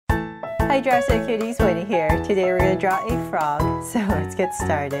Hi Dresser Cuties, Winnie here. Today we're going to draw a frog, so let's get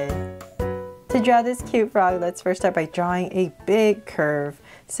started. To draw this cute frog, let's first start by drawing a big curve.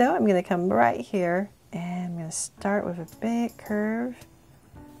 So I'm going to come right here and I'm going to start with a big curve.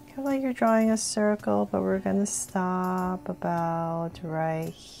 Kind of like you're drawing a circle, but we're going to stop about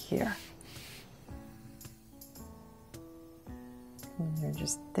right here. And you're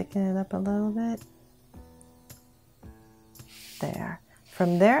just thicken it up a little bit. There.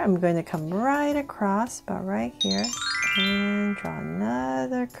 From there, I'm going to come right across, about right here, and draw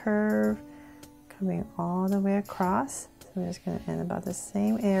another curve coming all the way across. So I'm just going to end about the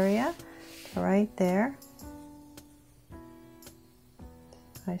same area, right there.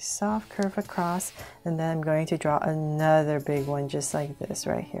 Nice soft curve across, and then I'm going to draw another big one just like this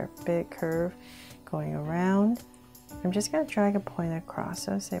right here. Big curve going around. I'm just going to drag a point across,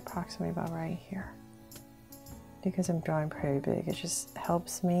 so say approximately about right here. Because I'm drawing pretty big, it just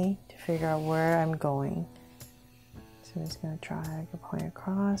helps me to figure out where I'm going. So I'm just going to drag a point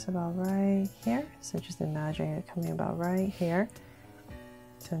across about right here. So just imagine it coming about right here.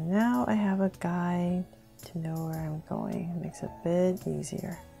 So now I have a guide to know where I'm going. It makes it a bit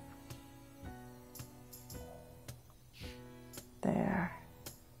easier. There.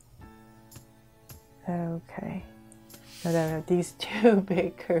 Okay. Now that I have these two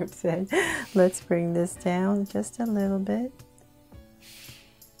big curves in, let's bring this down just a little bit.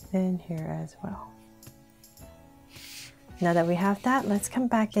 And here as well. Now that we have that, let's come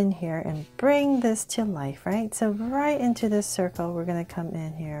back in here and bring this to life, right? So right into this circle, we're going to come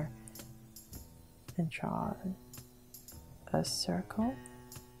in here and draw a circle,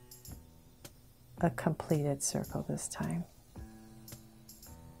 a completed circle this time.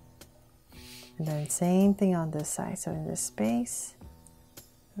 And then same thing on this side. So in this space,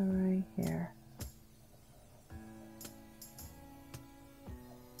 right here.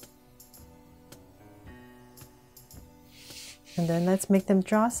 And then let's make them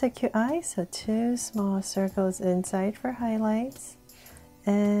draw so cute eyes. So two small circles inside for highlights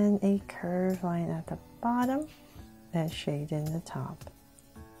and a curved line at the bottom and shade in the top.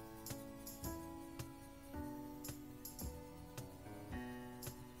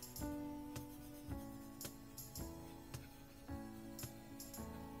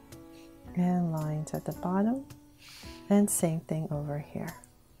 And lines at the bottom, and same thing over here.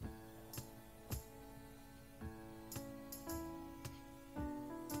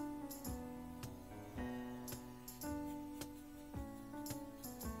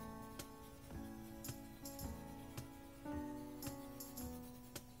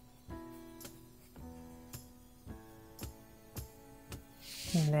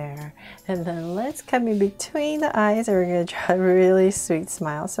 There, and then let's come in between the eyes and we're going to draw a really sweet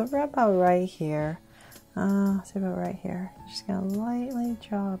smile. So we're about right here. So about right here. Just going to lightly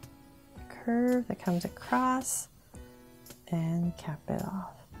draw a curve that comes across and cap it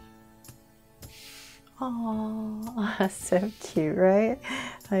off. Oh, so cute, right?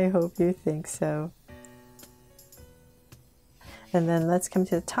 I hope you think so. And then let's come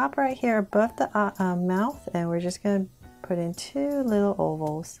to the top right here above the mouth, and we're just going to put in two little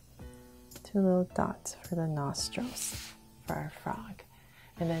ovals, two little dots for the nostrils for our frog.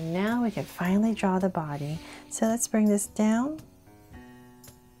 And then now we can finally draw the body. So let's bring this down.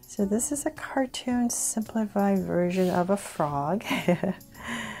 So this is a cartoon simplified version of a frog. Kind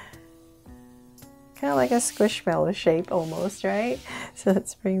of like a squishmallow shape almost, right? So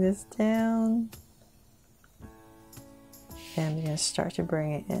let's bring this down. And we're going to start to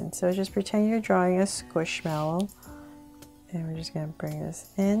bring it in. So just pretend you're drawing a squishmallow. And we're just going to bring this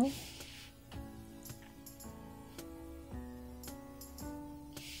in.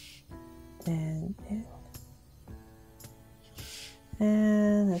 And in.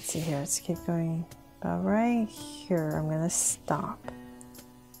 And let's see here, let's keep going about right here. I'm going to stop.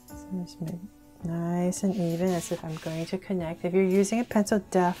 So just make it nice and even as if I'm going to connect. If you're using a pencil,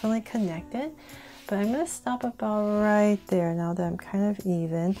 definitely connect it. But I'm going to stop about right there now that I'm kind of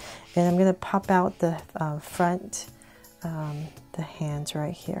even. And I'm going to pop out the front the hands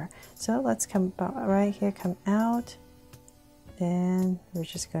right here. So let's come about right here, come out, and we're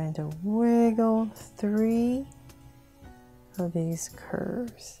just going to wiggle 3 of these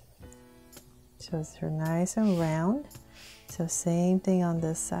curves. So they're nice and round. So same thing on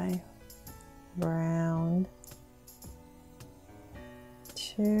this side. Round,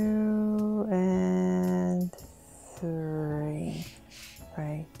 2 and 3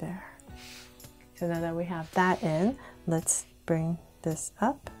 right there. So now that we have that in, let's bring this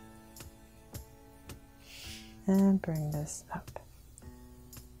up and bring this up.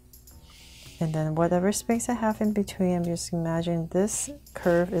 And then whatever space I have in between, I'm just imagining this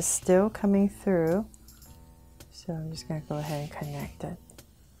curve is still coming through. So I'm just going to go ahead and connect it.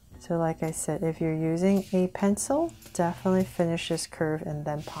 So like I said, if you're using a pencil, definitely finish this curve and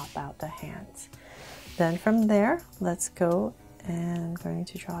then pop out the hands. Then from there, let's go, and I'm going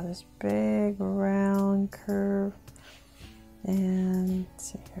to draw this big round curve. And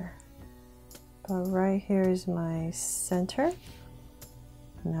let's see here. But right here is my center.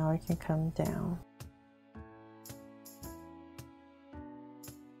 Now I can come down.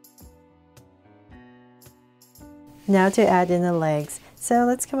 Now to add in the legs. So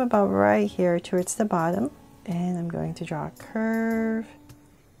let's come about right here towards the bottom, and I'm going to draw a curve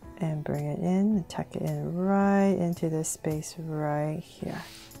and bring it in and tuck it in right into this space right here.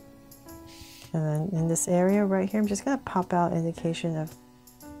 And then in this area right here, I'm just going to pop out indication of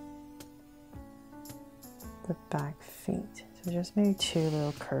the back feet. So just maybe 2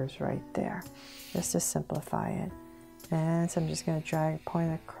 little curves right there, just to simplify it. And so I'm just going to drag,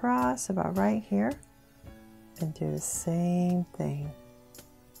 point across about right here, and do the same thing.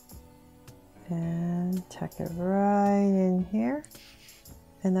 And tuck it right in here.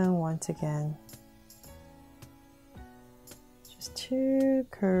 And then once again, just 2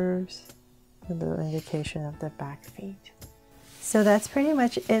 curves, a little indication of the back feet. So that's pretty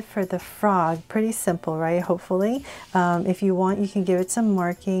much it for the frog. Pretty simple, right? Hopefully. If you want, you can give it some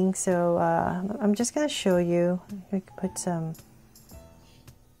marking. So I'm just going to show you. I can put some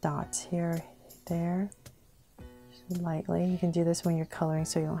dots here, there, just lightly. You can do this when you're coloring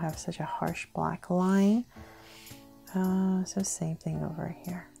so you don't have such a harsh black line. So same thing over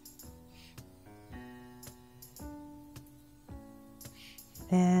here.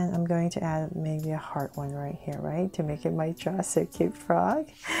 And I'm going to add maybe a heart one right here, right? To make it my Draw So Cute frog.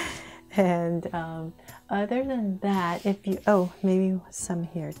 And other than that, if you, oh, maybe some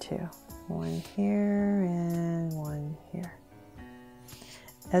here too. One here and one here.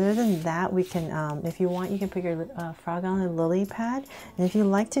 Other than that, we can, if you want, you can put your frog on a lily pad. And if you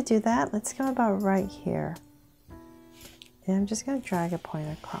like to do that, let's go about right here. And I'm just going to drag a point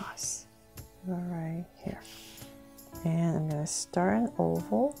across. Right here. And I'm going to start an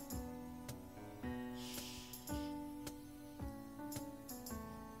oval.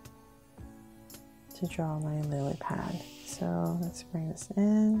 To draw my lily pad. So let's bring this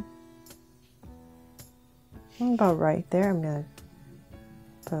in. And about right there, I'm going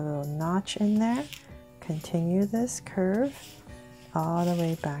to put a little notch in there. Continue this curve all the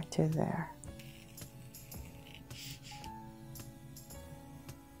way back to there.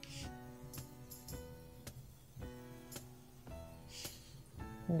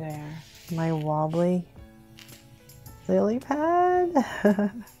 There, my wobbly lily pad.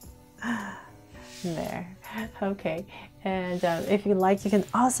 There, okay. And if you like, you can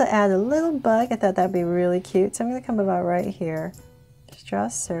also add a little bug. I thought that'd be really cute. So I'm going to come about right here. Just draw a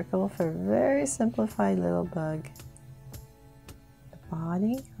circle for a very simplified little bug. The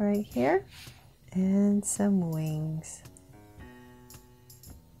body right here, and some wings.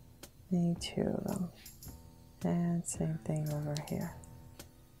 Maybe 2 of them. And same thing over here.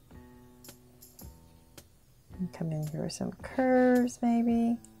 Come in here with some curves,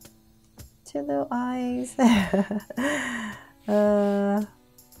 maybe 2 little eyes. No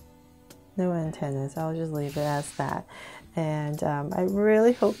antennas. I'll just leave it as that. And I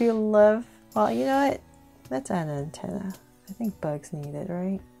really hope you love. Well, you know what? Let's add an antenna. I think bugs need it,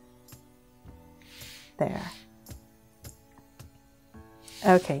 right? There.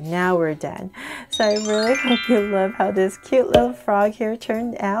 Okay, now we're done. So I really hope you love how this cute little frog here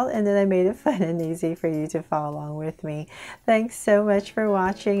turned out, and then I made it fun and easy for you to follow along with me. Thanks so much for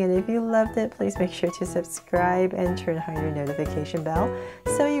watching, and if you loved it, please make sure to subscribe and turn on your notification bell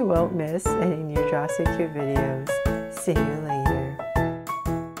so you won't miss any new Draw So Cute videos. See you later.